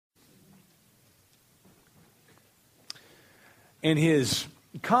In his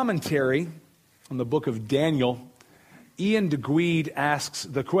commentary on the book of Daniel, Ian DeGuede asks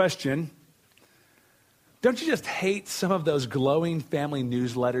the question, don't you just hate some of those glowing family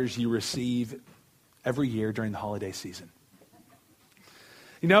newsletters you receive every year during the holiday season?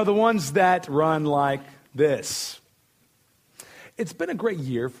 You know, the ones that run like this. It's been a great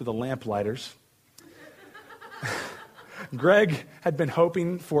year for the lamplighters. Greg had been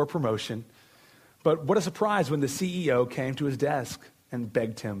hoping for a promotion, but what a surprise when the CEO came to his desk and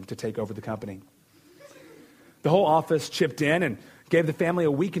begged him to take over the company. The whole office chipped in and gave the family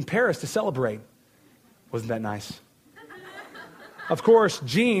a week in Paris to celebrate. Wasn't that nice? Of course,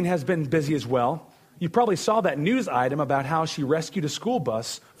 Jean has been busy as well. You probably saw that news item about how she rescued a school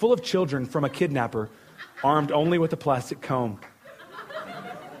bus full of children from a kidnapper, armed only with a plastic comb.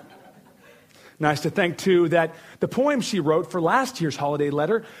 Nice to think, too, that the poem she wrote for last year's holiday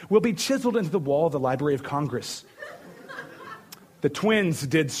letter will be chiseled into the wall of the Library of Congress. The twins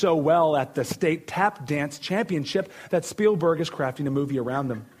did so well at the state tap dance championship that Spielberg is crafting a movie around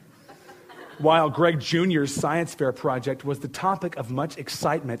them. While Greg Jr.'s science fair project was the topic of much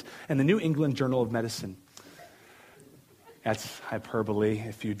excitement in the New England Journal of Medicine. That's hyperbole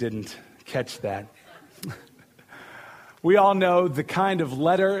if you didn't catch that. We all know the kind of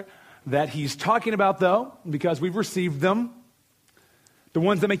letter that he's talking about, though, because we've received them. The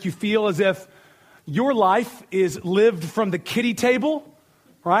ones that make you feel as if your life is lived from the kiddie table,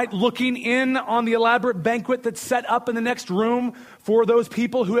 right? Looking in on the elaborate banquet that's set up in the next room for those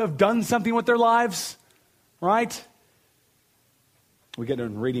people who have done something with their lives, right? We get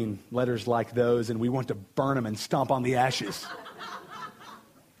in reading letters like those and we want to burn them and stomp on the ashes.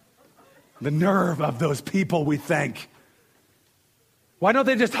 The nerve of those people, we think. Why don't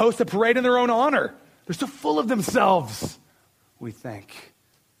they just host a parade in their own honor? They're so full of themselves, we think.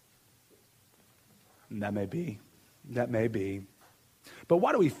 And that may be. But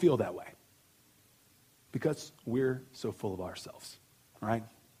why do we feel that way? Because we're so full of ourselves, right?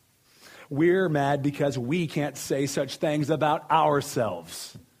 We're mad because we can't say such things about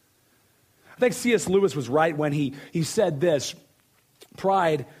ourselves. I think C.S. Lewis was right when he said this: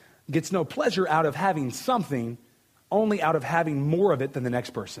 pride gets no pleasure out of having something, only out of having more of it than the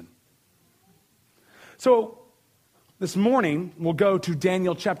next person. So this morning, we'll go to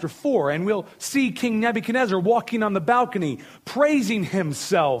Daniel chapter 4, and we'll see King Nebuchadnezzar walking on the balcony, praising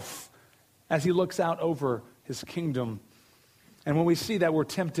himself as he looks out over his kingdom. And when we see that, we're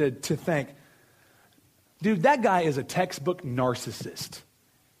tempted to think, dude, that guy is a textbook narcissist.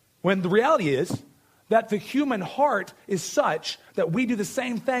 When the reality is that the human heart is such that we do the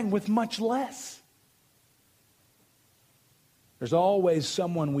same thing with much less. There's always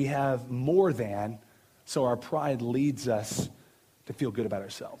someone we have more than, so our pride leads us to feel good about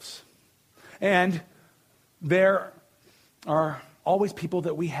ourselves. And there are always people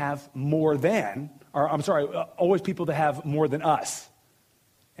that we have more than, always people that have more than us.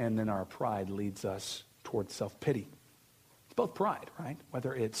 And then our pride leads us towards self-pity. It's both pride, right?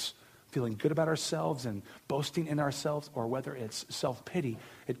 Whether it's feeling good about ourselves and boasting in ourselves, or whether it's self-pity,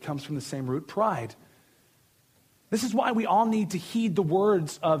 it comes from the same root, pride. This is why we all need to heed the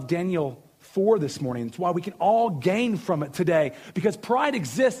words of Daniel 4 this morning. It's why we can all gain from it today, because pride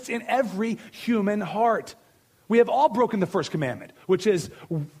exists in every human heart. We have all broken the first commandment, which is,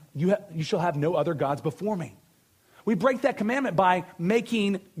 you shall have no other gods before me. We break that commandment by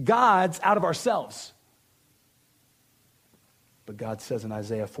making gods out of ourselves. But God says in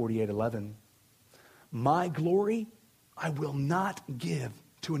Isaiah 48:11, my glory I will not give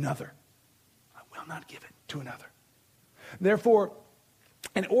to another. I will not give it to another. Therefore,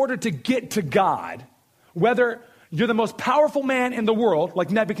 in order to get to God, whether you're the most powerful man in the world,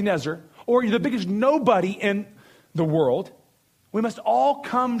 like Nebuchadnezzar, or you're the biggest nobody in the world, we must all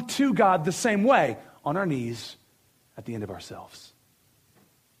come to God the same way, on our knees at the end of ourselves.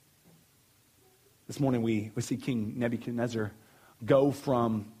 This morning we see King Nebuchadnezzar go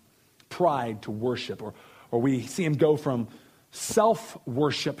from pride to worship, or we see him go from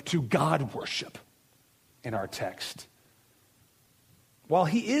self-worship to God worship in our text. While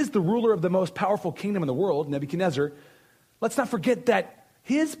he is the ruler of the most powerful kingdom in the world, Nebuchadnezzar, let's not forget that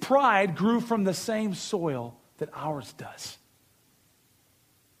his pride grew from the same soil that ours does.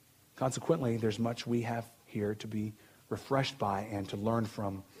 Consequently, there's much we have here to be refreshed by and to learn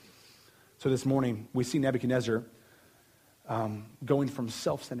from. So this morning, we see Nebuchadnezzar going from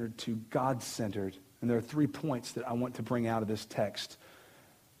self-centered to God-centered. And there are 3 points that I want to bring out of this text.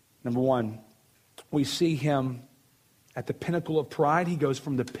 Number one, we see him at the pinnacle of pride. He goes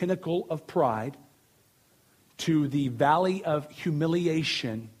from the pinnacle of pride to the valley of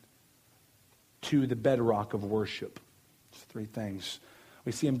humiliation to the bedrock of worship. It's three things.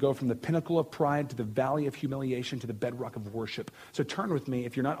 We see him go from the pinnacle of pride to the valley of humiliation to the bedrock of worship. So turn with me,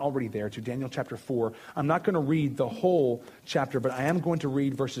 if you're not already there, to Daniel chapter 4. I'm not going to read the whole chapter, but I am going to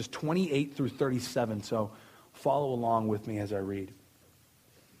read verses 28 through 37. So follow along with me as I read.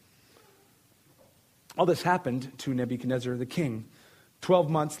 All this happened to Nebuchadnezzar the king. 12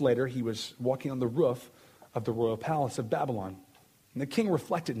 months later, he was walking on the roof of the royal palace of Babylon. And the king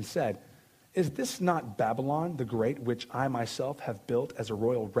reflected and said, "Is this not Babylon the Great, which I myself have built as a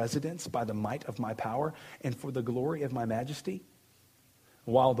royal residence by the might of my power and for the glory of my majesty?"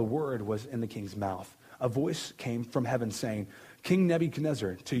 While the word was in the king's mouth, a voice came from heaven saying, "King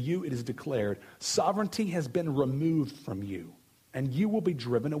Nebuchadnezzar, to you it is declared, sovereignty has been removed from you, and you will be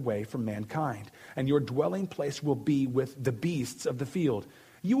driven away from mankind, and your dwelling place will be with the beasts of the field.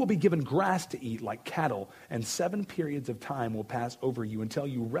 You will be given grass to eat like cattle, and 7 periods of time will pass over you until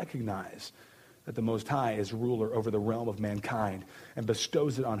you recognize that the Most High is ruler over the realm of mankind and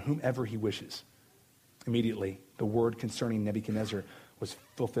bestows it on whomever he wishes." Immediately, the word concerning Nebuchadnezzar was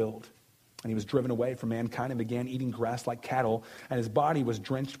fulfilled, and he was driven away from mankind and began eating grass like cattle, and his body was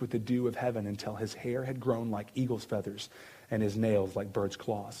drenched with the dew of heaven until his hair had grown like eagle's feathers and his nails like bird's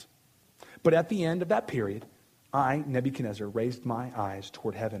claws. But at the end of that period, I, Nebuchadnezzar, raised my eyes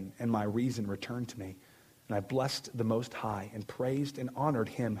toward heaven, and my reason returned to me. And I blessed the Most High and praised and honored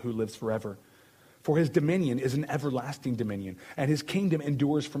him who lives forever. For his dominion is an everlasting dominion, and his kingdom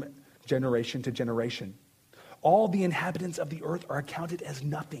endures from generation to generation. All the inhabitants of the earth are accounted as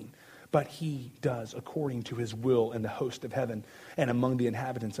nothing, but he does according to his will in the host of heaven and among the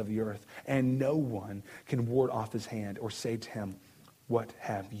inhabitants of the earth. And no one can ward off his hand or say to him, "What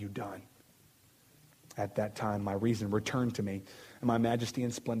have you done?" At that time, my reason returned to me, and my majesty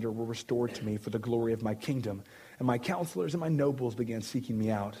and splendor were restored to me for the glory of my kingdom. And my counselors and my nobles began seeking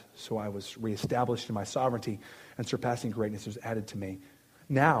me out. So I was reestablished in my sovereignty, and surpassing greatness was added to me.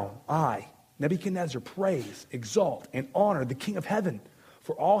 Now I, Nebuchadnezzar, praise, exalt, and honor the King of heaven.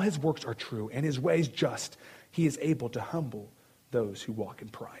 For all his works are true, and his ways just. He is able to humble those who walk in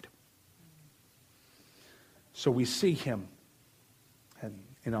pride. So we see him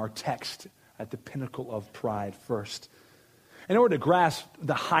in our text at the pinnacle of pride first. In order to grasp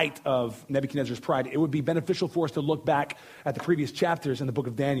the height of Nebuchadnezzar's pride, it would be beneficial for us to look back at the previous chapters in the book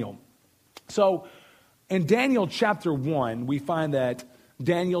of Daniel. So in Daniel chapter 1, we find that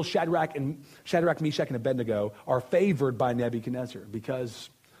Daniel, Shadrach, Meshach, and Abednego are favored by Nebuchadnezzar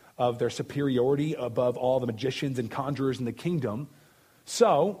because of their superiority above all the magicians and conjurers in the kingdom.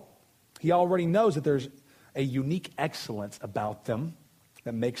 So he already knows that there's a unique excellence about them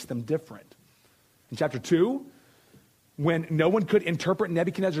that makes them different. In chapter 2, when no one could interpret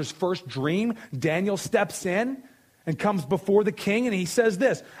Nebuchadnezzar's first dream, Daniel steps in and comes before the king, and he says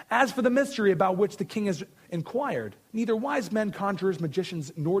this: "As for the mystery about which the king has inquired, neither wise men, conjurers,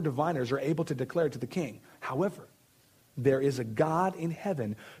 magicians, nor diviners are able to declare it to the king. However, there is a God in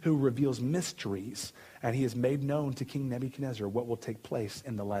heaven who reveals mysteries, and he has made known to King Nebuchadnezzar what will take place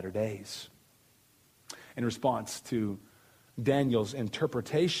in the latter days." In response to Daniel's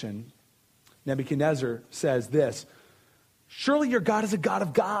interpretation, Nebuchadnezzar says this: "Surely your God is a God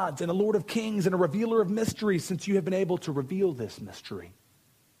of gods and a Lord of kings and a revealer of mysteries, since you have been able to reveal this mystery."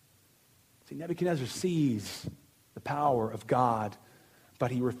 See, Nebuchadnezzar sees the power of God, but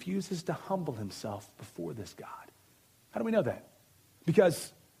he refuses to humble himself before this God. How do we know that?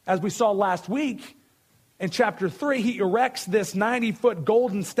 Because as we saw last week, in chapter 3, he erects this 90-foot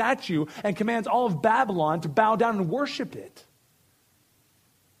golden statue and commands all of Babylon to bow down and worship it.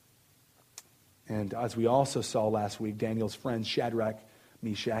 And as we also saw last week, Daniel's friends Shadrach,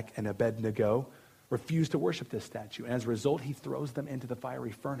 Meshach, and Abednego refuse to worship this statue. And as a result, he throws them into the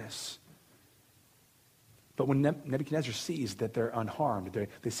fiery furnace. But when Nebuchadnezzar sees that they're unharmed,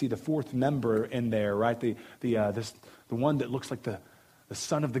 they see the fourth member in there, right? The one that looks like the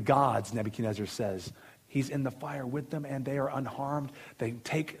son of the gods, Nebuchadnezzar says. He's in the fire with them, and they are unharmed. They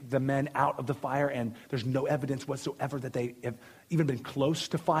take the men out of the fire, and there's no evidence whatsoever that they have even been close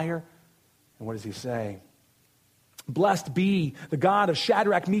to fire. And what does he say? "Blessed be the God of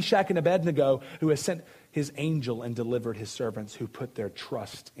Shadrach, Meshach, and Abednego, who has sent his angel and delivered his servants who put their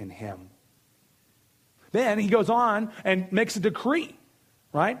trust in him." Then he goes on and makes a decree,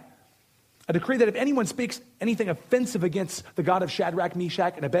 right? A decree that if anyone speaks anything offensive against the God of Shadrach,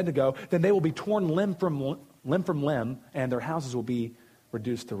 Meshach, and Abednego, then they will be torn limb from limb, and their houses will be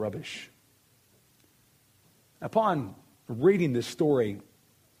reduced to rubbish. Upon reading this story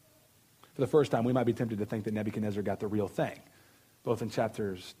for the first time, we might be tempted to think that Nebuchadnezzar got the real thing, both in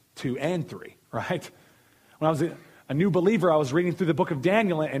chapters 2 and 3, right? When I was a new believer, I was reading through the book of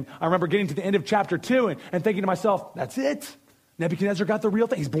Daniel, and I remember getting to the end of chapter 2 and thinking to myself, that's it. Nebuchadnezzar got the real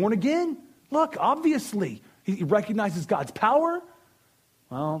thing. He's born again. Look, obviously, he recognizes God's power.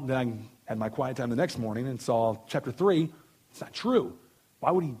 Well, then I had my quiet time the next morning and saw chapter 3. It's not true.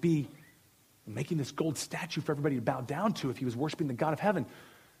 Why would he be making this gold statue for everybody to bow down to if he was worshiping the God of heaven?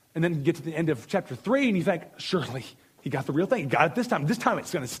 And then you get to the end of chapter 3 and you think, surely he got the real thing. He got it this time. This time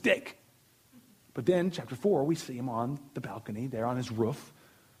it's going to stick. But then chapter 4, we see him on the balcony there on his roof,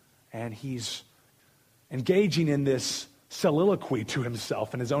 and he's engaging in this soliloquy to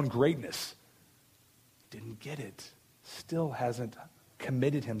himself and his own greatness. Didn't get it. Still hasn't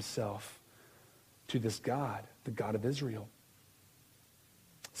committed himself to this God, the God of Israel.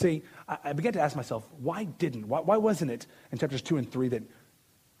 See, I began to ask myself, why wasn't it in chapters 2 and 3 that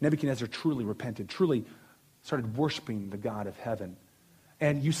Nebuchadnezzar truly repented, truly started worshiping the God of heaven?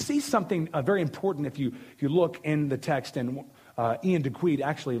 And you see something very important if you look in the text, and Ian DeQueed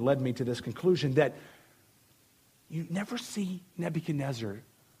actually led me to this conclusion, that you never see Nebuchadnezzar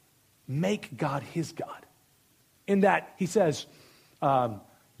make God his God. In that he says,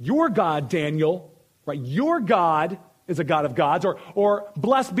 your God, Daniel, right? Your God is a God of gods, or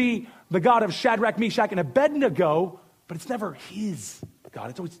blessed be the God of Shadrach, Meshach, and Abednego, but it's never his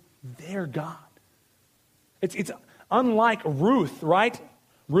God. It's always their God. It's unlike Ruth, right?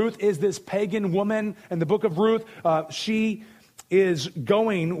 Ruth is this pagan woman in the book of Ruth. She is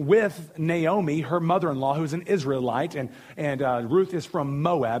going with Naomi, her mother-in-law, who's an Israelite, and Ruth is from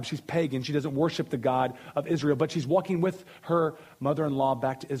Moab. She's pagan. She doesn't worship the God of Israel, but she's walking with her mother-in-law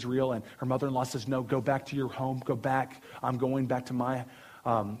back to Israel, and her mother-in-law says, no, go back to your home, go back. I'm going back to my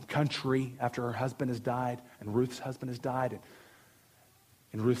country after her husband has died, and Ruth's husband has died.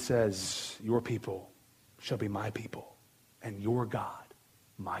 And Ruth says, your people shall be my people, and your God,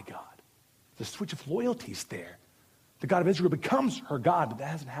 my God. The switch of loyalties there. The God of Israel becomes her God, but that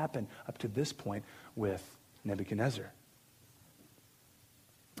hasn't happened up to this point with Nebuchadnezzar.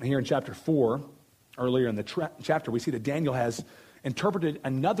 And here in chapter 4, earlier in the chapter, we see that Daniel has interpreted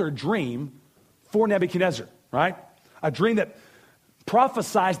another dream for Nebuchadnezzar, right? A dream that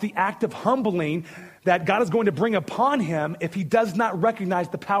prophesies the act of humbling that God is going to bring upon him if he does not recognize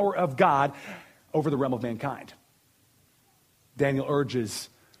the power of God over the realm of mankind. Daniel urges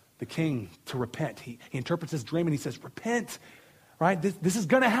the king to repent. He interprets his dream and he says, repent, right? This is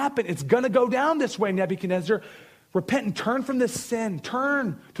going to happen. It's going to go down this way, Nebuchadnezzar. Repent and turn from this sin.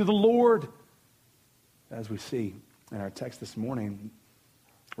 Turn to the Lord. As we see in our text this morning,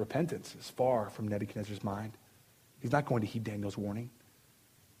 repentance is far from Nebuchadnezzar's mind. He's not going to heed Daniel's warning.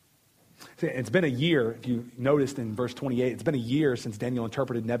 See, it's been a year, if you noticed in verse 28, it's been a year since Daniel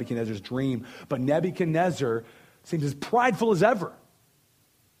interpreted Nebuchadnezzar's dream, but Nebuchadnezzar seems as prideful as ever.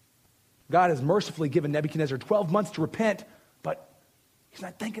 God has mercifully given Nebuchadnezzar 12 months to repent, but he's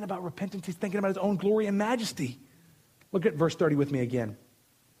not thinking about repentance. He's thinking about his own glory and majesty. Look at verse 30 with me again.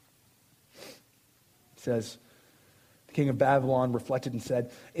 It says, the king of Babylon reflected and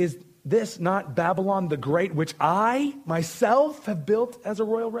said, is this not Babylon the Great, which I myself have built as a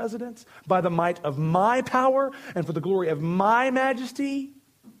royal residence by the might of my power and for the glory of my majesty?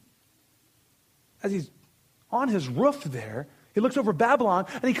 As he's on his roof there, he looks over Babylon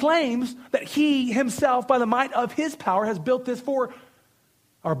and he claims that he himself, by the might of his power, has built this by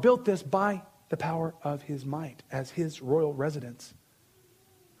the power of his might as his royal residence.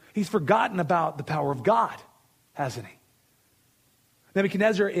 He's forgotten about the power of God, hasn't he?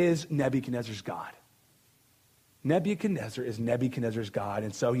 Nebuchadnezzar is Nebuchadnezzar's God. Nebuchadnezzar is Nebuchadnezzar's God,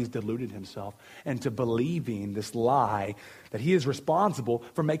 and so he's deluded himself into believing this lie that he is responsible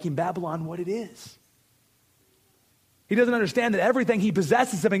for making Babylon what it is. He doesn't understand that everything he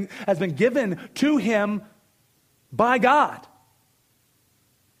possesses has been given to him by God.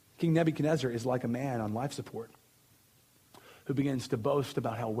 King Nebuchadnezzar is like a man on life support who begins to boast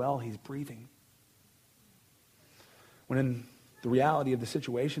about how well he's breathing, when the reality of the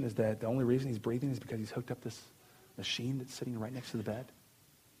situation is that the only reason he's breathing is because he's hooked up this machine that's sitting right next to the bed.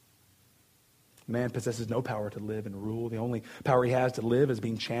 Man possesses no power to live and rule. The only power he has to live is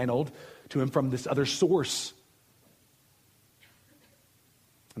being channeled to him from this other source.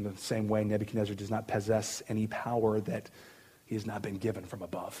 In the same way, Nebuchadnezzar does not possess any power that he has not been given from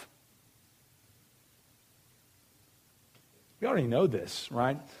above. We already know this,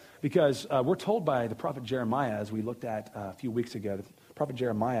 right? Because we're told by the prophet Jeremiah, as we looked at a few weeks ago, the prophet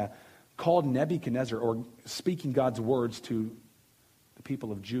Jeremiah called Nebuchadnezzar, or speaking God's words to the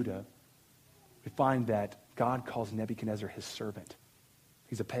people of Judah. We find that God calls Nebuchadnezzar his servant.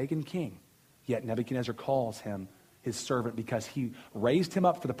 He's a pagan king, yet Nebuchadnezzar calls him his servant because he raised him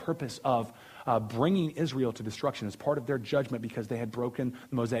up for the purpose of bringing Israel to destruction as part of their judgment because they had broken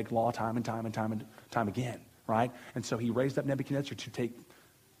the Mosaic law time and time again, right? And so he raised up Nebuchadnezzar to take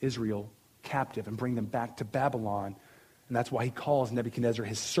Israel captive and bring them back to Babylon. And that's why he calls Nebuchadnezzar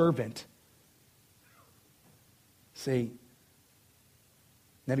his servant. See,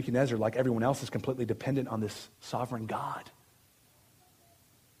 Nebuchadnezzar, like everyone else, is completely dependent on this sovereign God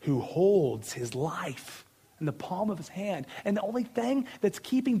who holds his life in the palm of his hand. And the only thing that's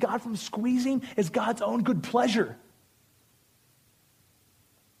keeping God from squeezing is God's own good pleasure.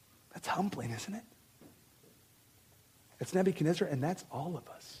 That's humbling, isn't it? It's Nebuchadnezzar, and that's all of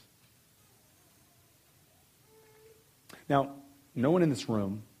us. Now, no one in this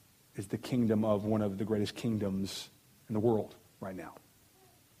room is the kingdom of one of the greatest kingdoms in the world right now.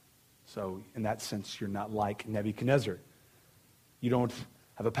 So, in that sense, you're not like Nebuchadnezzar. You don't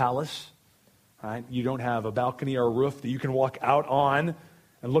have a palace, right? You don't have a balcony or a roof that you can walk out on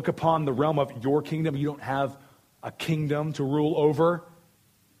and look upon the realm of your kingdom. You don't have a kingdom to rule over.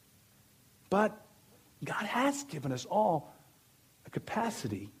 But God has given us all a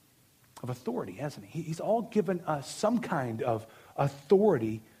capacity of authority, hasn't he? He's all given us some kind of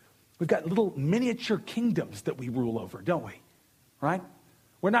authority. We've got little miniature kingdoms that we rule over, don't we? Right?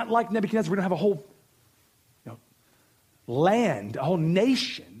 We're not like Nebuchadnezzar. We don't have a whole land, a whole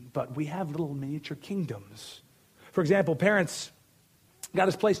nation, but we have little miniature kingdoms. For example, parents, God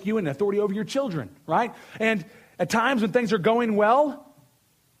has placed you in authority over your children, right? And at times when things are going well,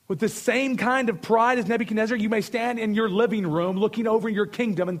 with the same kind of pride as Nebuchadnezzar, you may stand in your living room looking over your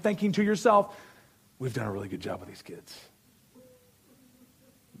kingdom and thinking to yourself, we've done a really good job with these kids.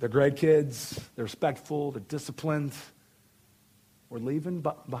 They're great kids, they're respectful, they're disciplined. We're leaving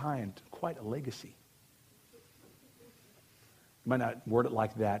behind quite a legacy. You might not word it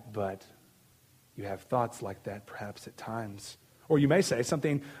like that, but you have thoughts like that perhaps at times. Or you may say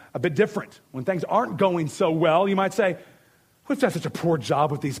something a bit different. When things aren't going so well, you might say, we've done such a poor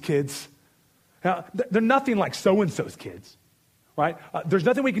job with these kids. Now, they're nothing like so-and-so's kids, right? There's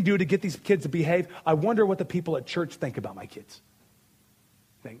nothing we can do to get these kids to behave. I wonder what the people at church think about my kids.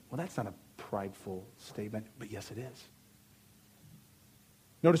 Think, well, that's not a prideful statement, but yes, it is.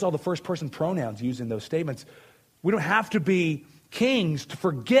 Notice all the first-person pronouns used in those statements. We don't have to be kings to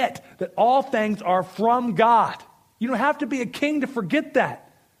forget that all things are from God. You don't have to be a king to forget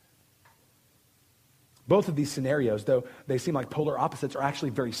that. Both of these scenarios, though they seem like polar opposites, are actually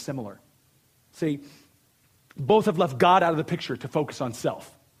very similar. See, both have left God out of the picture to focus on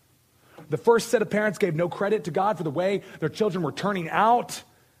self. The first set of parents gave no credit to God for the way their children were turning out.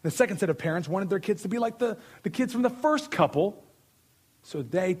 The second set of parents wanted their kids to be like the kids from the first couple, so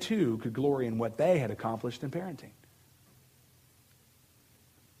they too could glory in what they had accomplished in parenting.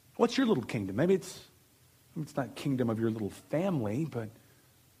 What's your little kingdom? Maybe it's not kingdom of your little family, but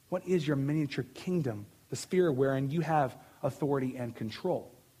what is your miniature kingdom? The sphere wherein you have authority and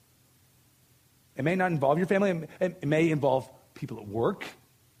control. It may not involve your family. It may involve people at work.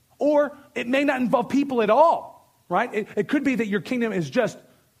 Or it may not involve people at all, right? It could be that your kingdom is just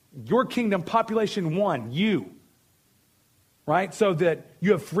your kingdom, population 1, you. Right? So that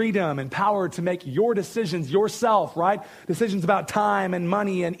you have freedom and power to make your decisions yourself, right? Decisions about time and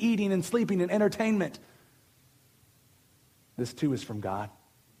money and eating and sleeping and entertainment. This too is from God.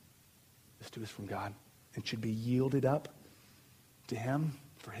 This too is from God. It should be yielded up to him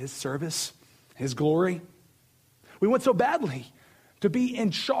for his service, his glory. We want so badly to be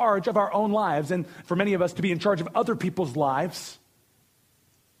in charge of our own lives, and for many of us to be in charge of other people's lives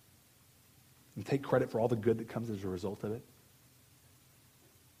and take credit for all the good that comes as a result of it.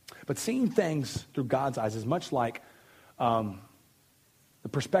 But seeing things through God's eyes is much like the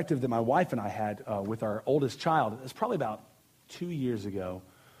perspective that my wife and I had with our oldest child. It was probably about 2 years ago.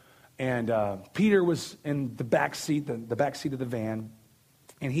 And Peter was in the back seat, the back seat of the van,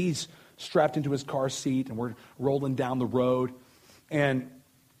 and he's strapped into his car seat, and we're rolling down the road, and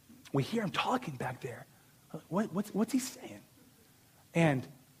we hear him talking back there. What's he saying? And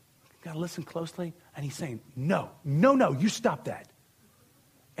you got to listen closely, and he's saying, no, you stop that.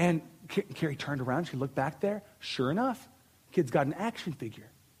 And Carrie turned around, she looked back there. Sure enough, kid's got an action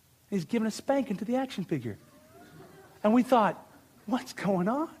figure. He's giving a spanking to the action figure. And we thought, what's going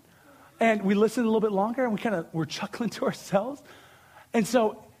on? And we listened a little bit longer, and we're chuckling to ourselves. And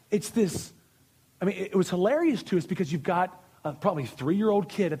so it's this, it was hilarious to us because you've got a probably 3-year-old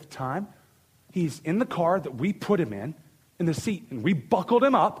kid at the time. He's in the car that we put him in the seat, and we buckled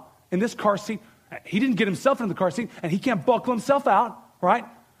him up in this car seat. He didn't get himself in the car seat, and he can't buckle himself out, right?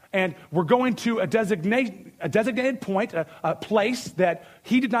 And we're going to a designated point, a place that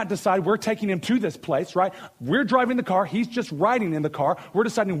he did not decide. We're taking him to this place, right? We're driving the car. He's just riding in the car. We're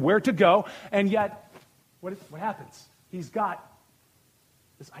deciding where to go. And yet, what happens? He's got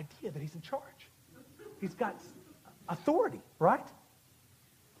this idea that he's in charge. He's got authority, right?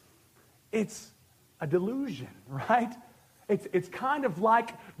 It's a delusion, right? It's kind of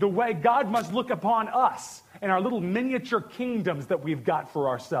like the way God must look upon us and our little miniature kingdoms that we've got for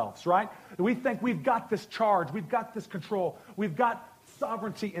ourselves, right? We think we've got this charge, we've got this control, we've got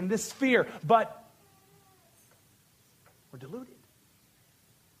sovereignty in this sphere, but we're deluded.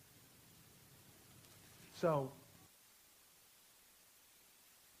 So,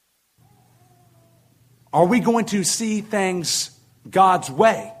 are we going to see things God's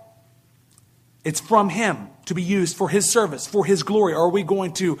way? It's from him to be used for his service, for his glory. Or are we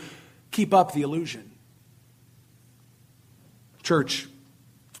going to keep up the illusion? Church,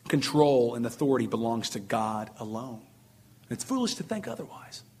 control and authority belongs to God alone. It's foolish to think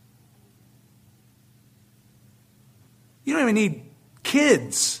otherwise. You don't even need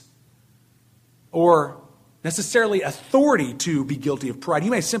kids or necessarily authority to be guilty of pride.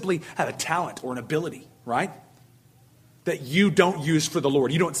 You may simply have a talent or an ability, right? That you don't use for the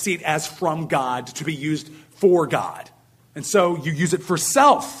Lord. You don't see it as from God to be used for God. And so you use it for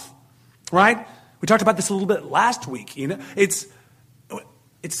self, right? We talked about this a little bit last week. You know, it's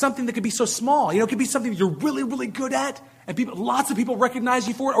something that could be so small. You know, it could be something that you're really, really good at, and lots of people recognize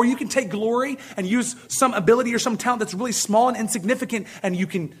you for it. Or you can take glory and use some ability or some talent that's really small and insignificant, and you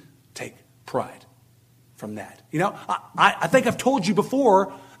can take pride from that. You know, I think I've told you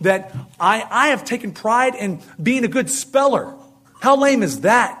before that I have taken pride in being a good speller. How lame is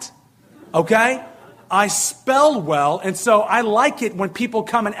that? Okay? I spell well, and so I like it when people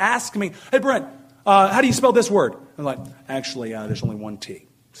come and ask me, hey, Brent, how do you spell this word? I'm like, actually, there's only one T.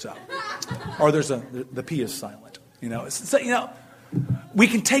 So, or the P is silent. You know, so, we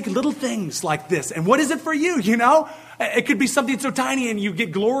can take little things like this. And what is it for you? You know, it could be something so tiny and you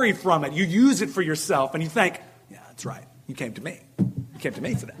get glory from it. You use it for yourself and you think, yeah, that's right. You came to me. You came to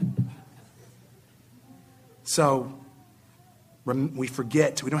me for that. So we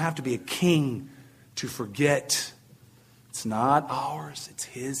forget. We don't have to be a king to forget. It's not ours. It's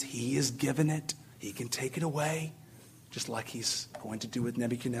his. He has given it. He can take it away, just like he's going to do with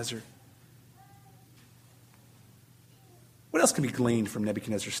Nebuchadnezzar. What else can be gleaned from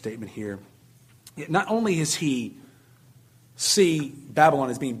Nebuchadnezzar's statement here? Not only does he see Babylon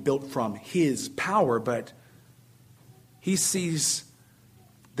as being built from his power, but he sees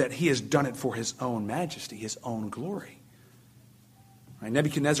that he has done it for his own majesty, his own glory. Right?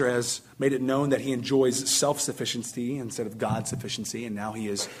 Nebuchadnezzar has made it known that he enjoys self-sufficiency instead of God's sufficiency, and now he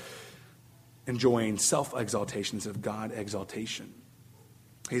is enjoying self-exaltation instead of God exaltation.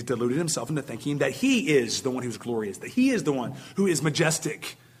 He's deluded himself into thinking that he is the one who's glorious, that he is the one who is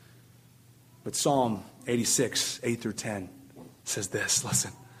majestic. But Psalm 86, 8 through 10 says this,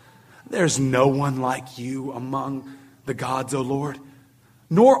 listen, there's no one like you among the gods, O Lord,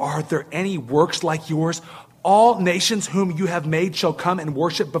 nor are there any works like yours. All nations whom you have made shall come and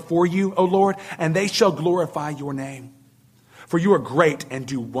worship before you, O Lord, and they shall glorify your name. For you are great and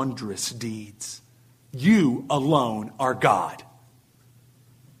do wondrous deeds. You alone are God.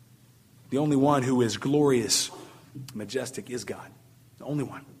 The only one who is glorious, majestic is God. The only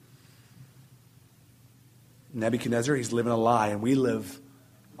one. Nebuchadnezzar, he's living a lie, and we live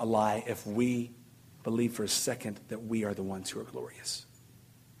a lie if we believe for a second that we are the ones who are glorious.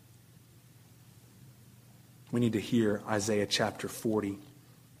 We need to hear Isaiah chapter 40.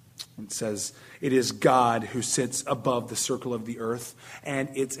 It says, it is God who sits above the circle of the earth, and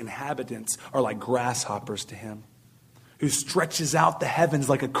its inhabitants are like grasshoppers to him, who stretches out the heavens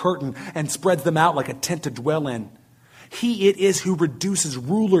like a curtain and spreads them out like a tent to dwell in. He it is who reduces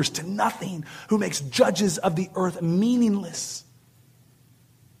rulers to nothing, who makes judges of the earth meaningless.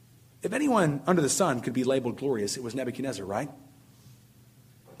 If anyone under the sun could be labeled glorious, it was Nebuchadnezzar, right?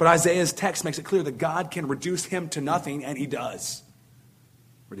 But Isaiah's text makes it clear that God can reduce him to nothing, and he does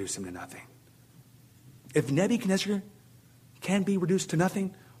reduce him to nothing. If Nebuchadnezzar can be reduced to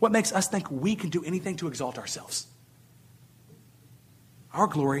nothing, what makes us think we can do anything to exalt ourselves? Our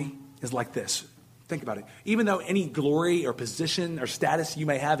glory is like this. Think about it. Even though any glory or position or status you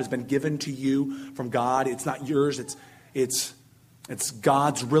may have has been given to you from God, it's not yours, it's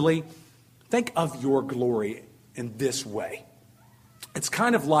God's really. Think of your glory in this way. It's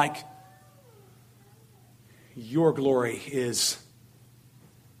kind of like your glory is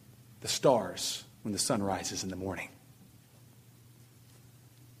the stars when the sun rises in the morning.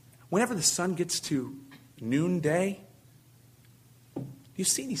 Whenever the sun gets to noonday, you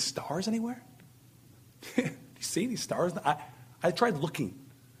see any stars anywhere? Do you see any stars? I tried looking.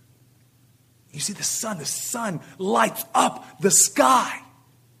 You see the sun. The sun lights up the sky.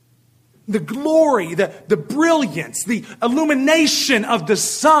 The glory, the brilliance, the illumination of the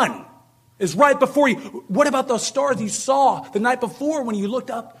sun is right before you. What about those stars you saw the night before when you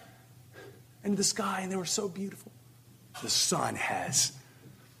looked up into the sky and they were so beautiful? The sun has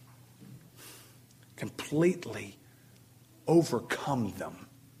completely overcome them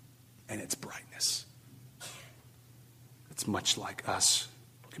in its brightness. It's much like us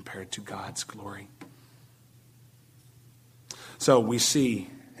compared to God's glory. So we see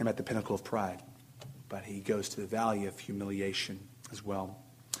him at the pinnacle of pride, but he goes to the valley of humiliation as well.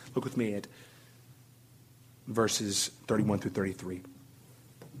 Look with me at verses 31 through 33.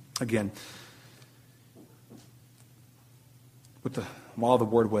 Again, while the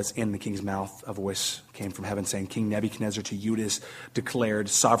word was in the king's mouth, a voice came from heaven saying, King Nebuchadnezzar, to you it is declared,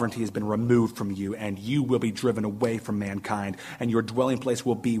 sovereignty has been removed from you, and you will be driven away from mankind, and your dwelling place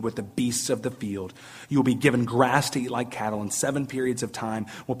will be with the beasts of the field. You will be given grass to eat like cattle, and 7 periods of time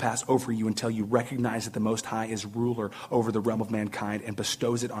will pass over you until you recognize that the Most High is ruler over the realm of mankind and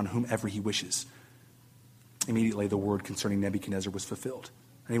bestows it on whomever he wishes. Immediately the word concerning Nebuchadnezzar was fulfilled.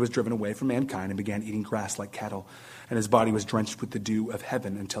 And he was driven away from mankind and began eating grass like cattle. And his body was drenched with the dew of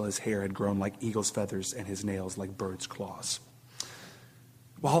heaven until his hair had grown like eagle's feathers and his nails like bird's claws.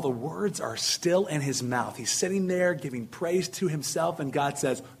 While the words are still in his mouth, he's sitting there giving praise to himself, and God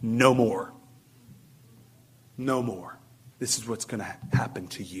says, no more. No more. This is what's going to happen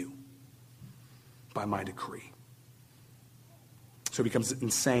to you by my decree. So he becomes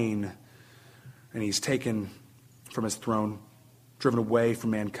insane, and he's taken from his throne, driven away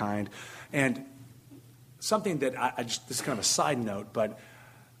from mankind. And something that this is kind of a side note, but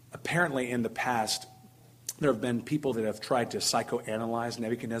apparently in the past, there have been people that have tried to psychoanalyze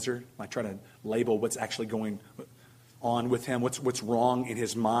Nebuchadnezzar, like try to label what's actually going on with him, what's wrong in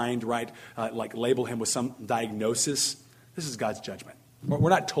his mind, right? Like label him with some diagnosis. This is God's judgment.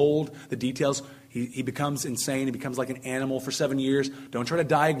 We're not told the details. He becomes insane. He becomes like an animal for 7 years. Don't try to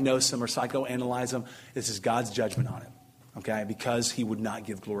diagnose him or psychoanalyze him. This is God's judgment on him. Okay, because he would not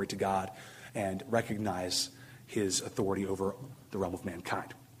give glory to God and recognize his authority over the realm of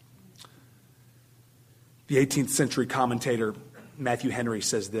mankind. The 18th century commentator Matthew Henry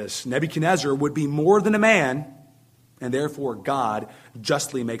says this: Nebuchadnezzar would be more than a man, and therefore God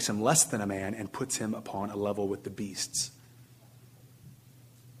justly makes him less than a man and puts him upon a level with the beasts.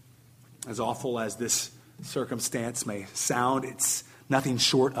 As awful as this circumstance may sound, it's nothing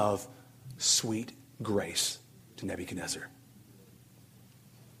short of sweet grace to Nebuchadnezzar.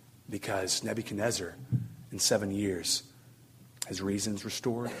 Because Nebuchadnezzar, in 7 years, his reason's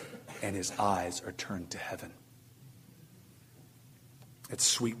restored and his eyes are turned to heaven. It's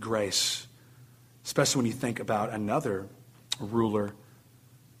sweet grace, especially when you think about another ruler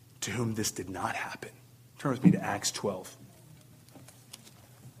to whom this did not happen. Turn with me to Acts 12.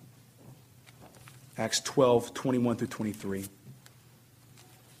 Acts 12, 21 through 23.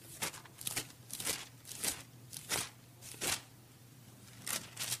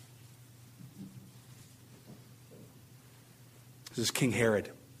 This is King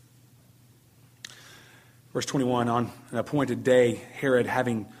Herod. Verse 21, on an appointed day, Herod,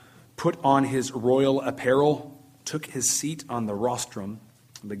 having put on his royal apparel, took his seat on the rostrum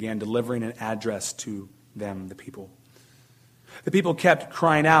and began delivering an address to them, the people. The people kept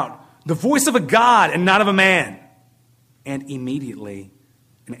crying out, the voice of a God and not of a man. And immediately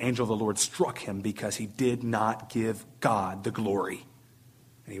an angel of the Lord struck him because he did not give God the glory.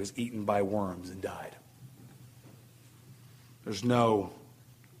 And he was eaten by worms and died. There's no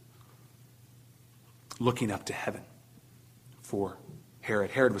looking up to heaven for Herod.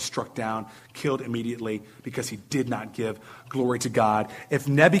 Herod was struck down, killed immediately because he did not give glory to God. If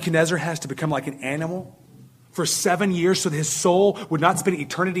Nebuchadnezzar has to become like an animal for 7 years so that his soul would not spend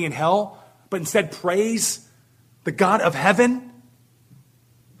eternity in hell, but instead praise the God of heaven,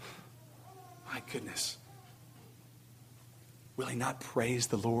 my goodness, will he not praise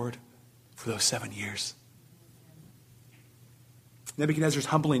the Lord for those 7 years? Nebuchadnezzar's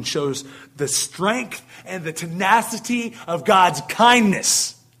humbling shows the strength and the tenacity of God's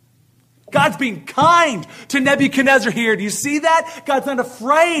kindness. God's being kind to Nebuchadnezzar here. Do you see that? God's not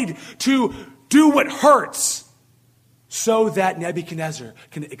afraid to do what hurts so that Nebuchadnezzar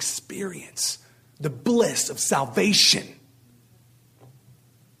can experience the bliss of salvation.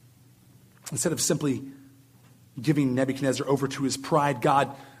 Instead of simply giving Nebuchadnezzar over to his pride,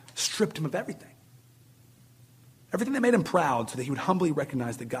 God stripped him of everything. Everything that made him proud so that he would humbly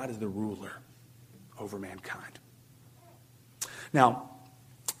recognize that God is the ruler over mankind. Now,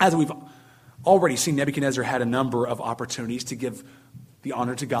 As we've already seen, Nebuchadnezzar had a number of opportunities to give the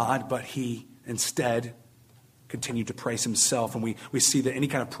honor to God, but he instead continued to praise himself. And we see that any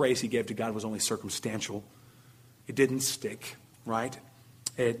kind of praise he gave to God was only circumstantial. It didn't stick, right?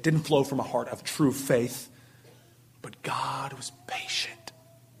 It didn't flow from a heart of true faith. But God was patient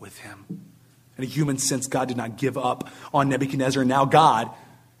with him. In a human sense, God did not give up on Nebuchadnezzar. And now God,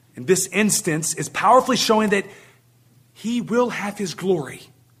 in this instance, is powerfully showing that he will have his glory.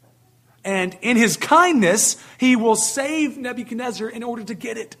 And in his kindness, he will save Nebuchadnezzar in order to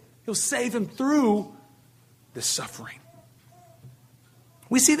get it. He'll save him through this suffering.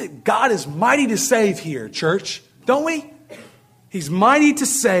 We see that God is mighty to save here, church, don't we? He's mighty to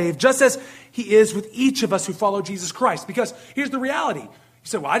save, just as he is with each of us who follow Jesus Christ. Because here's the reality. You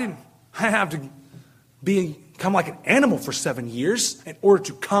say, well, I have to become like an animal for 7 years in order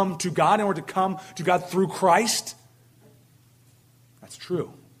to come to God, in order to come to God through Christ. That's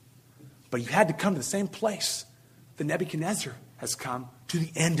true. But you had to come to the same place that Nebuchadnezzar has come, to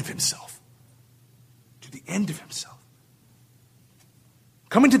the end of himself. To the end of himself.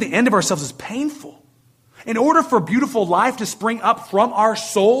 Coming to the end of ourselves is painful. In order for a beautiful life to spring up from our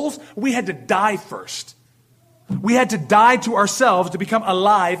souls, we had to die first. We had to die to ourselves to become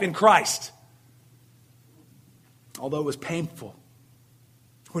alive in Christ. Although it was painful,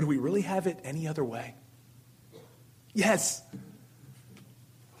 would we really have it any other way? Yes.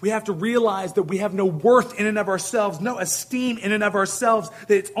 We have to realize that we have no worth in and of ourselves, no esteem in and of ourselves,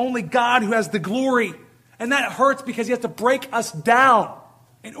 that it's only God who has the glory. And that hurts because he has to break us down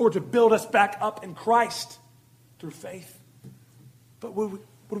in order to build us back up in Christ through faith. But would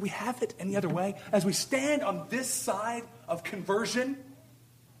we have it any other way? As we stand on this side of conversion,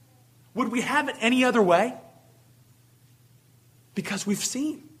 would we have it any other way? Because we've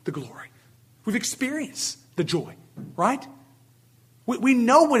seen the glory. We've experienced the joy, right? We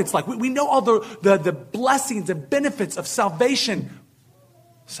know what it's like. We know all the blessings and benefits of salvation.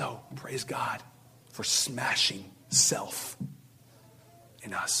 So, praise God for smashing self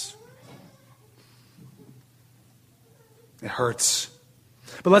in us. It hurts.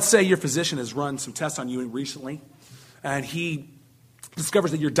 But let's say your physician has run some tests on you recently, and he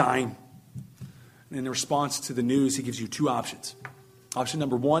discovers that you're dying. And in response to the news, he gives you two options. Option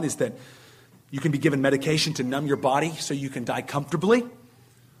number one is that you can be given medication to numb your body so you can die comfortably.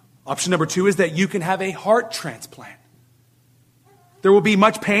 Option number two is that you can have a heart transplant. There will be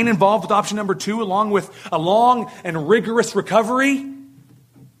much pain involved with option number two, along with a long and rigorous recovery.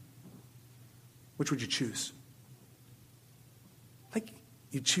 Which would you choose? I think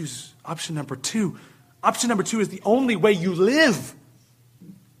you choose option number two. Option number two is the only way you live.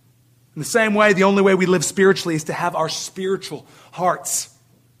 In the same way, the only way we live spiritually is to have our spiritual hearts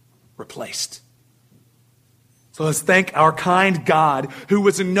replaced. So let's thank our kind God, who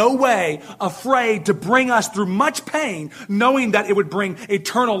was in no way afraid to bring us through much pain, knowing that it would bring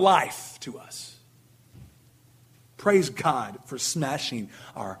eternal life to us. Praise God for smashing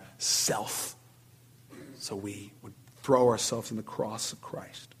our self so we would throw ourselves in the cross of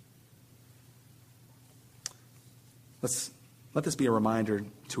Christ. Let this be a reminder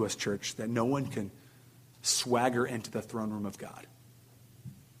to us, church, that no one can swagger into the throne room of God.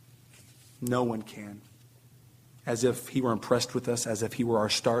 No one can. As if he were impressed with us, as if he were our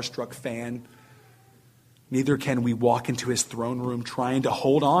starstruck fan. Neither can we walk into his throne room trying to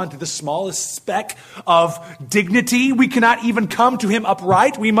hold on to the smallest speck of dignity. We cannot even come to him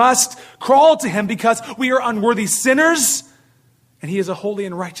upright. We must crawl to him because we are unworthy sinners, and he is a holy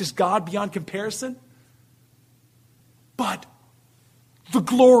and righteous God beyond comparison. But the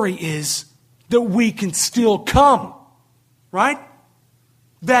glory is that we can still come, right?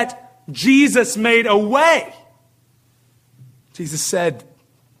 That Jesus made a way. Jesus said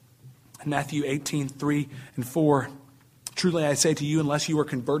in Matthew 18:3-4, "Truly I say to you, unless you are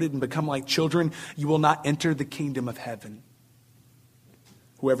converted and become like children, you will not enter the kingdom of heaven.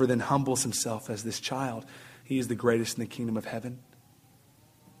 Whoever then humbles himself as this child, he is the greatest in the kingdom of heaven."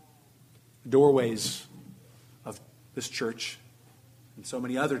 The doorways of this church and so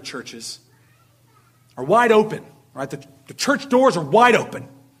many other churches are wide open, right? The church doors are wide open.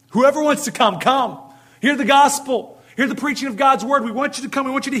 Whoever wants to come, come. Hear the gospel. Hear the preaching of God's word. We want you to come.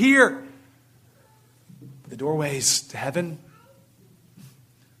 We want you to hear. But the doorways to heaven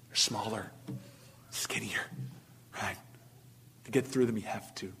are smaller, skinnier, right? To get through them, you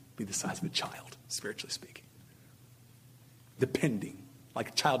have to be the size of a child, spiritually speaking. Depending, like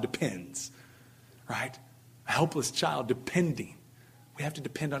a child depends, right? A helpless child depending. We have to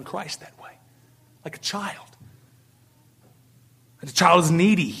depend on Christ that way, like a child. And the child is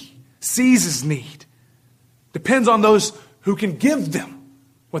needy, sees his need, depends on those who can give them,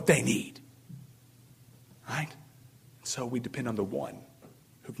 what they need. Right? So we depend on the one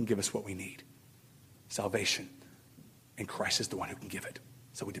who can give us what we need. Salvation. And Christ is the one who can give it.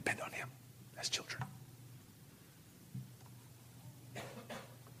 So we depend on him as children.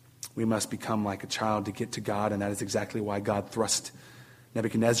 We must become like a child to get to God, and that is exactly why God thrust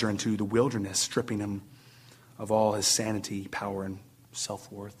Nebuchadnezzar into the wilderness, stripping him of all his sanity, power, and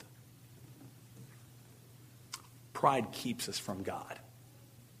self-worth. Pride keeps us from God.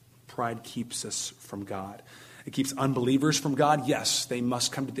 Pride keeps us from God. It keeps unbelievers from God. Yes, they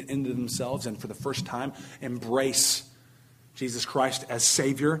must come to the end of themselves and for the first time embrace Jesus Christ as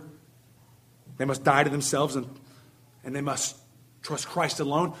Savior. They must die to themselves and they must trust Christ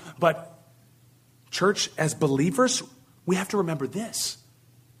alone. But church, as believers, we have to remember this.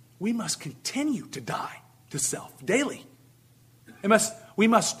 We must continue to die to self daily. We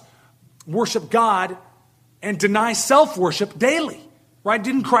must worship God and deny self-worship daily. Right?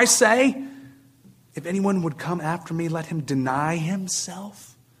 Didn't Christ say, if anyone would come after me, let him deny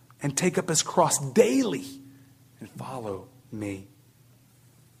himself and take up his cross daily and follow me.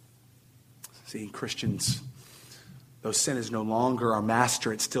 See, Christians, though sin is no longer our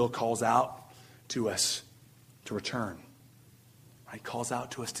master, it still calls out to us to return. It calls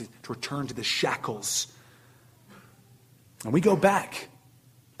out to us to return to the shackles. And we go back.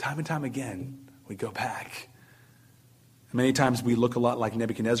 Time and time again, we go back. And many times we look a lot like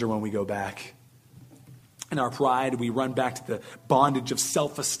Nebuchadnezzar when we go back. In our pride, we run back to the bondage of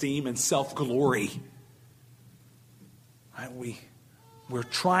self-esteem and self-glory. Right? We're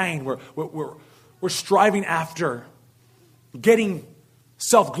trying, we're striving after getting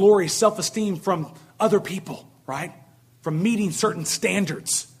self-glory, self-esteem from other people, right? From meeting certain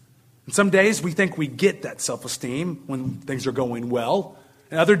standards. And some days we think we get that self-esteem when things are going well.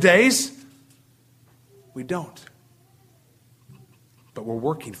 And other days, we don't. But we're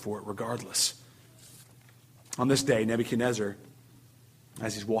working for it regardless. On this day, Nebuchadnezzar,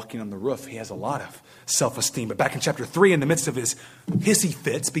 as he's walking on the roof, he has a lot of self-esteem. But back in chapter 3, in the midst of his hissy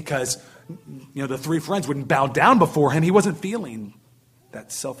fits, because the three friends wouldn't bow down before him, he wasn't feeling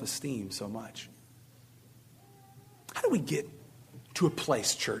that self-esteem so much. How do we get to a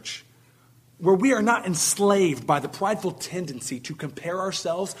place, church, where we are not enslaved by the prideful tendency to compare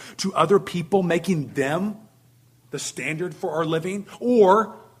ourselves to other people, making them the standard for our living,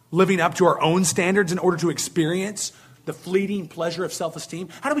 or living up to our own standards in order to experience the fleeting pleasure of self-esteem?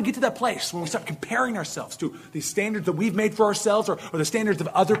 How do we get to that place when we start comparing ourselves to the standards that we've made for ourselves or the standards of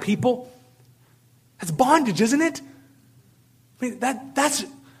other people? That's bondage, isn't it? I mean, that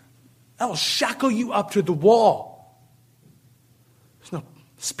will shackle you up to the wall. There's no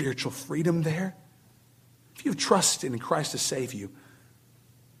spiritual freedom there. If you have trusted in Christ to save you,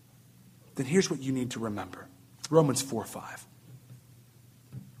 then here's what you need to remember. Romans 4:5.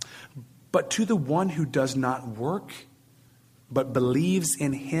 But to the one who does not work, but believes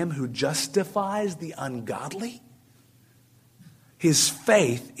in him who justifies the ungodly, his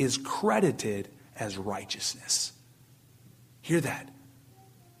faith is credited as righteousness. Hear that.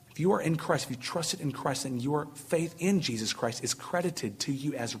 If you are in Christ, if you trusted in Christ, then your faith in Jesus Christ is credited to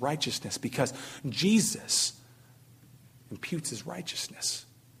you as righteousness, because Jesus imputes his righteousness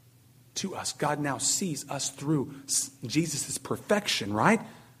to us. God now sees us through Jesus' perfection, right?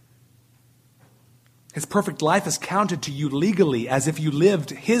 His perfect life is counted to you legally as if you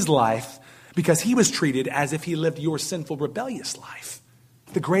lived his life, because he was treated as if he lived your sinful, rebellious life.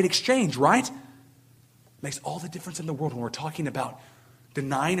 The great exchange, right? Makes all the difference in the world when we're talking about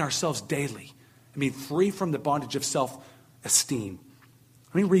denying ourselves daily. I mean, free from the bondage of self-esteem.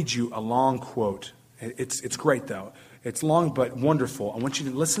 Let me read you a long quote. It's great, though. It's long but wonderful. I want you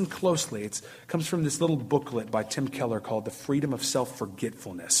to listen closely. It comes from this little booklet by Tim Keller called The Freedom of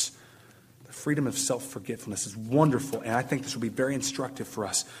Self-Forgetfulness. The freedom of self-forgetfulness is wonderful, and I think this will be very instructive for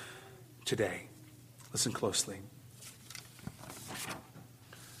us today. Listen closely.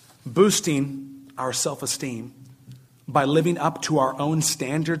 Boosting our self-esteem by living up to our own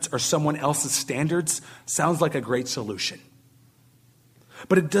standards or someone else's standards sounds like a great solution.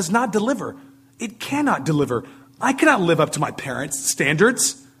 But it does not deliver. It cannot deliver. I cannot live up to my parents'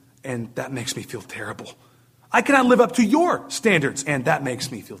 standards, and that makes me feel terrible. I cannot live up to your standards, and that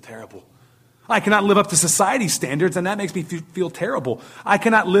makes me feel terrible. I cannot live up to society's standards, and that makes me feel terrible. I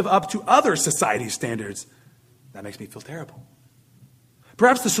cannot live up to other society's standards. That makes me feel terrible.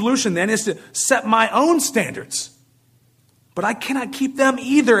 Perhaps the solution then is to set my own standards. But I cannot keep them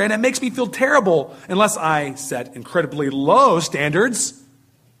either, and it makes me feel terrible unless I set incredibly low standards.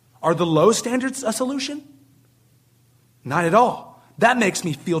 Are the low standards a solution? Not at all. That makes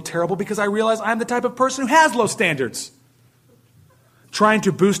me feel terrible because I realize I'm the type of person who has low standards. trying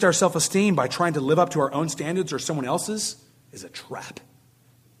to boost our self-esteem by trying to live up to our own standards or someone else's is a trap.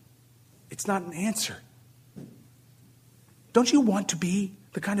 It's not an answer. Don't you want to be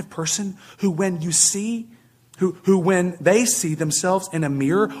the kind of person who when they see themselves in a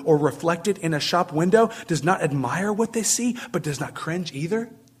mirror or reflected in a shop window does not admire what they see, but does not cringe either?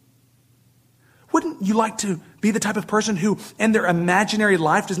 Wouldn't you like to be the type of person who in their imaginary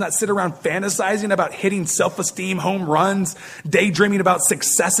life does not sit around fantasizing about hitting self-esteem home runs, daydreaming about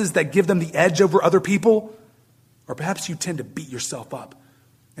successes that give them the edge over other people? Or perhaps you tend to beat yourself up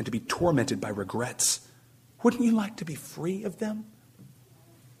and to be tormented by regrets. Wouldn't you like to be free of them?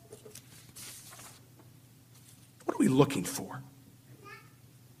 What are we looking for?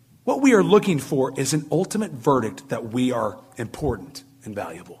 What we are looking for is an ultimate verdict that we are important and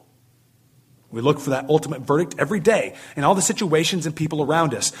valuable. We look for that ultimate verdict every day in all the situations and people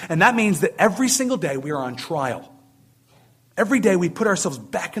around us. And that means that every single day we are on trial. Every day we put ourselves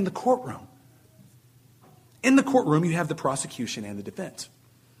back in the courtroom. In the courtroom, you have the prosecution and the defense.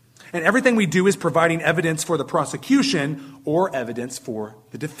 And everything we do is providing evidence for the prosecution or evidence for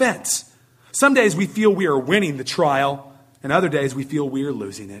the defense. Some days we feel we are winning the trial, and other days we feel we are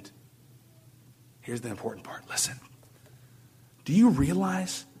losing it. Here's the important part. Listen. Do you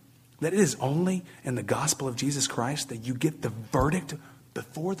realize that it is only in the gospel of Jesus Christ that you get the verdict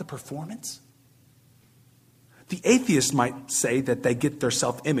before the performance? The atheist might say that they get their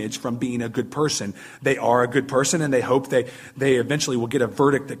self-image from being a good person. They are a good person, and they hope they eventually will get a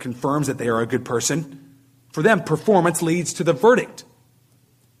verdict that confirms that they are a good person. For them, performance leads to the verdict.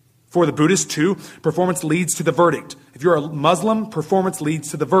 For the Buddhist, too, performance leads to the verdict. If you're a Muslim, performance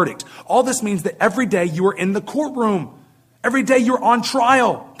leads to the verdict. All this means that every day you are in the courtroom. Every day you're on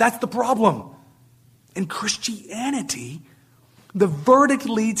trial. That's the problem. In Christianity, the verdict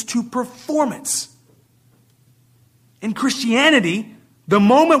leads to performance. In Christianity, the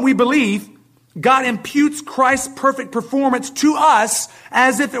moment we believe, God imputes Christ's perfect performance to us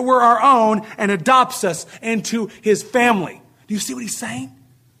as if it were our own and adopts us into his family. Do you see what he's saying?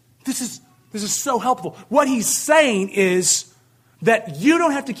 This is so helpful. What he's saying is that you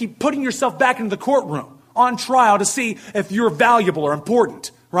don't have to keep putting yourself back into the courtroom on trial to see if you're valuable or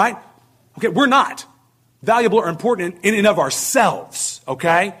important, right? Okay, we're not valuable or important in and of ourselves,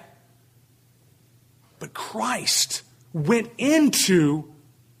 okay? But Christ went into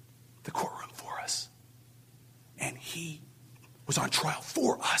the courtroom for us. And he was on trial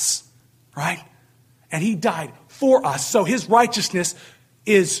for us, right? And he died for us. So his righteousness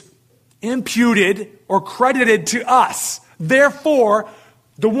is imputed or credited to us. Therefore,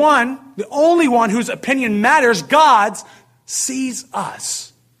 the only one whose opinion matters, God's, sees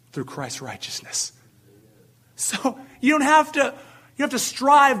us through Christ's righteousness. So you don't have to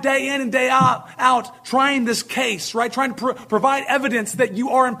strive day in and day out trying this case, right? Trying to provide evidence that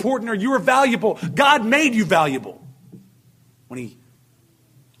you are important or you are valuable. God made you valuable when he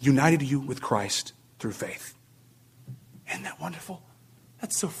united you with Christ through faith. Isn't that wonderful?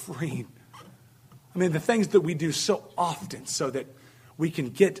 That's so freeing. I mean, the things that we do so often so that we can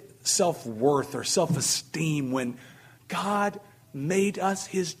get self-worth or self-esteem when God made us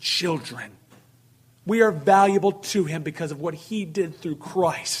his children. We are valuable to him because of what he did through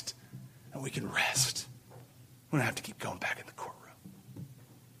Christ. And we can rest. We don't have to keep going back in the courtroom.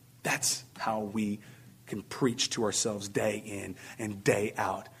 That's how we can preach to ourselves day in and day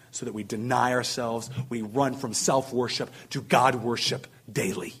out so that we deny ourselves. We run from self-worship to God worship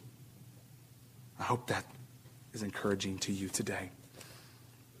daily. I hope that is encouraging to you today.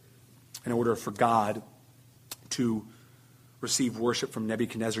 In order for God to receive worship from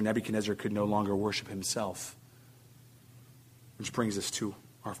Nebuchadnezzar, Nebuchadnezzar could no longer worship himself. Which brings us to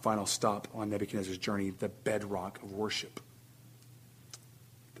our final stop on Nebuchadnezzar's journey, the bedrock of worship.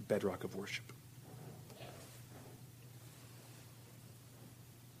 The bedrock of worship.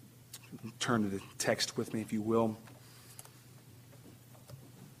 Turn to the text with me, if you will.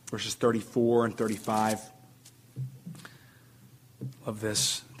 Verses 34 and 35 of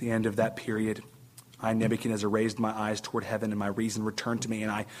this, the end of that period. I, Nebuchadnezzar, raised my eyes toward heaven, and my reason returned to me,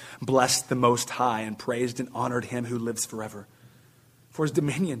 and I blessed the Most High and praised and honored him who lives forever. For his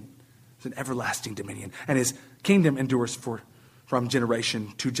dominion is an everlasting dominion, and his kingdom endures from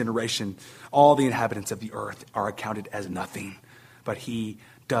generation to generation. All the inhabitants of the earth are accounted as nothing, but he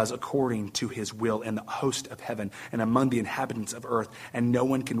does according to his will in the host of heaven and among the inhabitants of earth, and no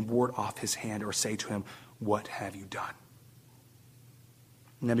one can ward off his hand or say to him, "What have you done?"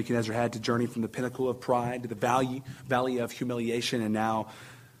 Nebuchadnezzar had to journey from the pinnacle of pride to the valley of humiliation, and now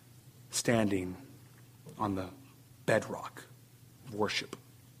standing on the bedrock of worship.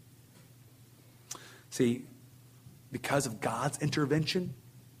 See, because of God's intervention,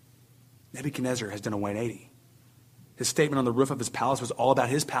 Nebuchadnezzar has done a 180. His statement on the roof of his palace was all about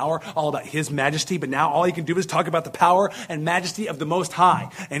his power, all about his majesty, but now all he can do is talk about the power and majesty of the Most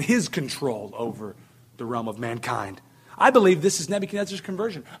High and his control over the realm of mankind. I believe this is Nebuchadnezzar's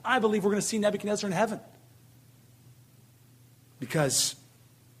conversion. I believe we're going to see Nebuchadnezzar in heaven. Because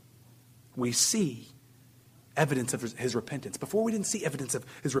we see evidence of his repentance. Before we didn't see evidence of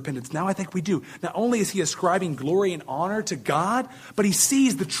his repentance. Now I think we do. Not only is he ascribing glory and honor to God, but he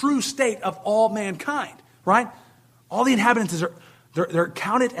sees the true state of all mankind, right? All the inhabitants, they're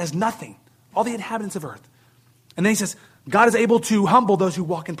counted as nothing. All the inhabitants of earth. And then he says, God is able to humble those who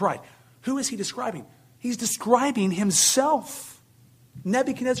walk in pride. Who is he describing? He's describing himself.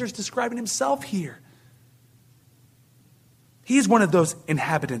 Nebuchadnezzar is describing himself here. He is one of those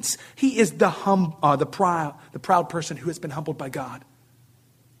inhabitants. He is the proud person who has been humbled by God.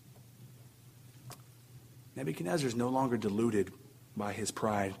 Nebuchadnezzar is no longer deluded by his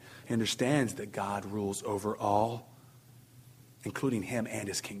pride. He understands that God rules over all, including him and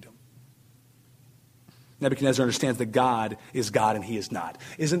his kingdom. Nebuchadnezzar understands that God is God and he is not.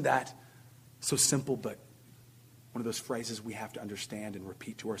 Isn't that so simple, but one of those phrases we have to understand and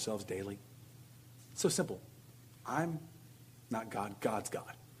repeat to ourselves daily? So simple. I'm not God, God's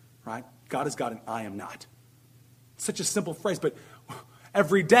God, right? God is God and I am not. Such a simple phrase, but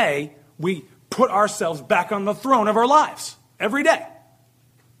every day we put ourselves back on the throne of our lives. Every day.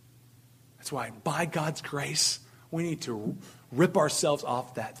 That's why, by God's grace, we need to rip ourselves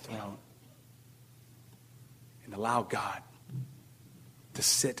off that throne and allow God to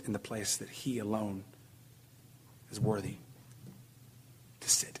sit in the place that he alone is worthy to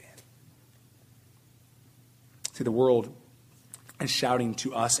sit in. See, the world is shouting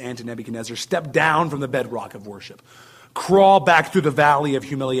to us and to Nebuchadnezzar, step down from the bedrock of worship. Crawl back through the valley of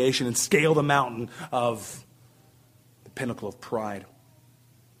humiliation and scale the mountain of the pinnacle of pride.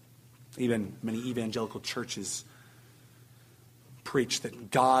 Even many evangelical churches preach that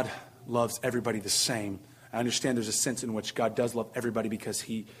God loves everybody the same. I understand there's a sense in which God does love everybody because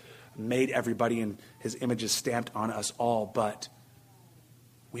he made everybody and his image is stamped on us all. But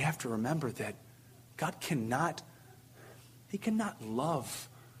we have to remember that God cannot love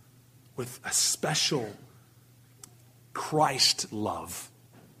with a special Christ love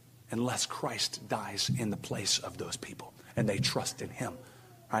unless Christ dies in the place of those people and they trust in him,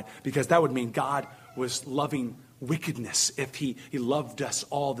 right? Because that would mean God was loving wickedness if he loved us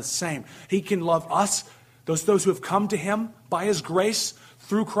all the same. He can love us, those who have come to him by his grace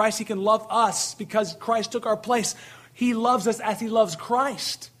through Christ. He can love us because Christ took our place. He loves us as he loves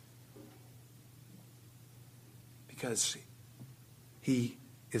Christ. Because he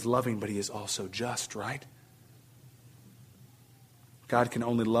is loving, but he is also just, right? God can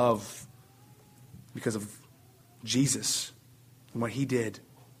only love because of Jesus and what he did.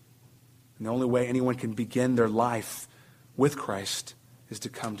 And the only way anyone can begin their life with Christ is to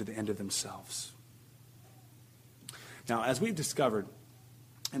come to the end of themselves. Now, as we've discovered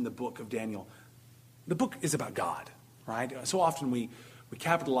in the book of Daniel, the book is about God, right? So often we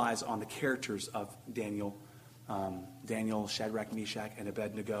capitalize on the characters of Daniel, Shadrach, Meshach, and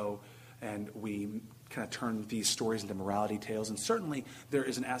Abednego, and we kind of turn these stories into morality tales. And certainly there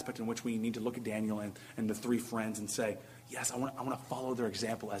is an aspect in which we need to look at Daniel and the three friends and say, yes, I want to follow their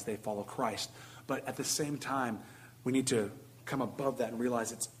example as they follow Christ. But at the same time, we need to come above that and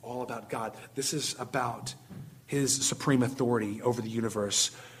realize it's all about God. This is about his supreme authority over the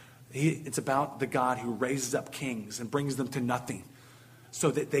universe. It's about the God who raises up kings and brings them to nothing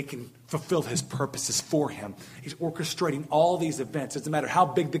so that they can fulfill his purposes for him. He's orchestrating all these events. It doesn't matter how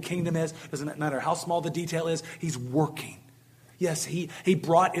big the kingdom is. It doesn't matter how small the detail is. He's working. Yes, he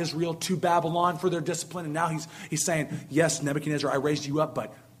brought Israel to Babylon for their discipline, and now he's saying, yes, Nebuchadnezzar, I raised you up,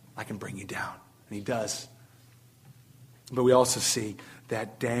 but I can bring you down. And he does. But we also see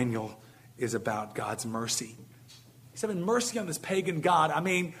that Daniel is about God's mercy. He's having mercy on this pagan God. I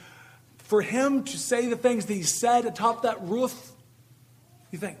mean, for him to say the things that he said atop that roof,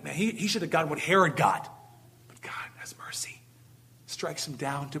 you think, man, he should have gotten what Herod got. But God has mercy. Strikes him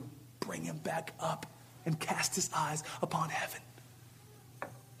down to bring him back up and cast his eyes upon heaven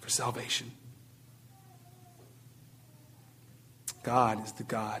for salvation. God is the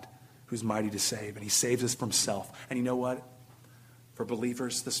God who's mighty to save, and he saves us from self. And you know what? For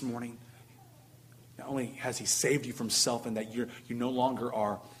believers this morning, not only has he saved you from self and that you no longer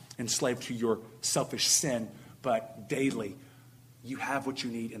are enslaved to your selfish sin, but daily you have what you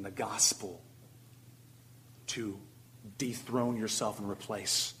need in the gospel to dethrone yourself and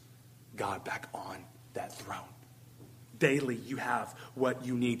replace God back on that throne. daily you have what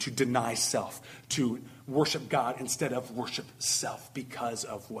you need to deny self, to worship God instead of worship self because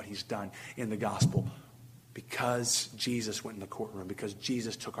of what he's done in the gospel. Because Jesus went in the courtroom, because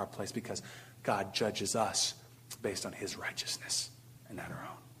Jesus took our place, because God judges us based on his righteousness and not our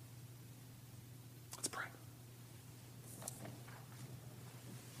own. Let's pray.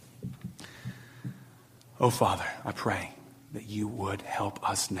 Oh, Father, I pray that you would help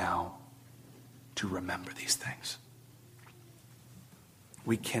us now to remember these things.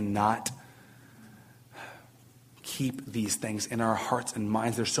 We cannot keep these things in our hearts and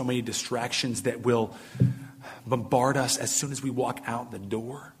minds. There's so many distractions that will bombard us as soon as we walk out the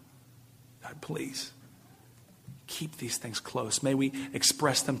door. God, please keep these things close. May we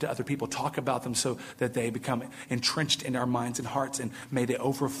express them to other people, talk about them so that they become entrenched in our minds and hearts, and may they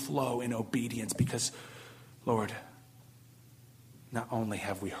overflow in obedience because, Lord, not only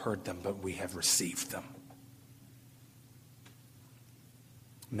have we heard them, but we have received them.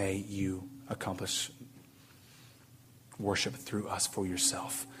 May you accomplish worship through us for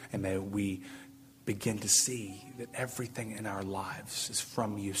yourself. And may we begin to see that everything in our lives is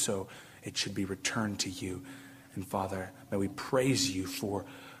from you, so it should be returned to you. And Father, may we praise you for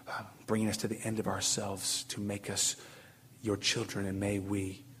bringing us to the end of ourselves to make us your children. And may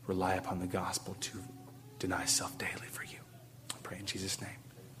we rely upon the gospel to deny self daily for you. I pray in Jesus' name.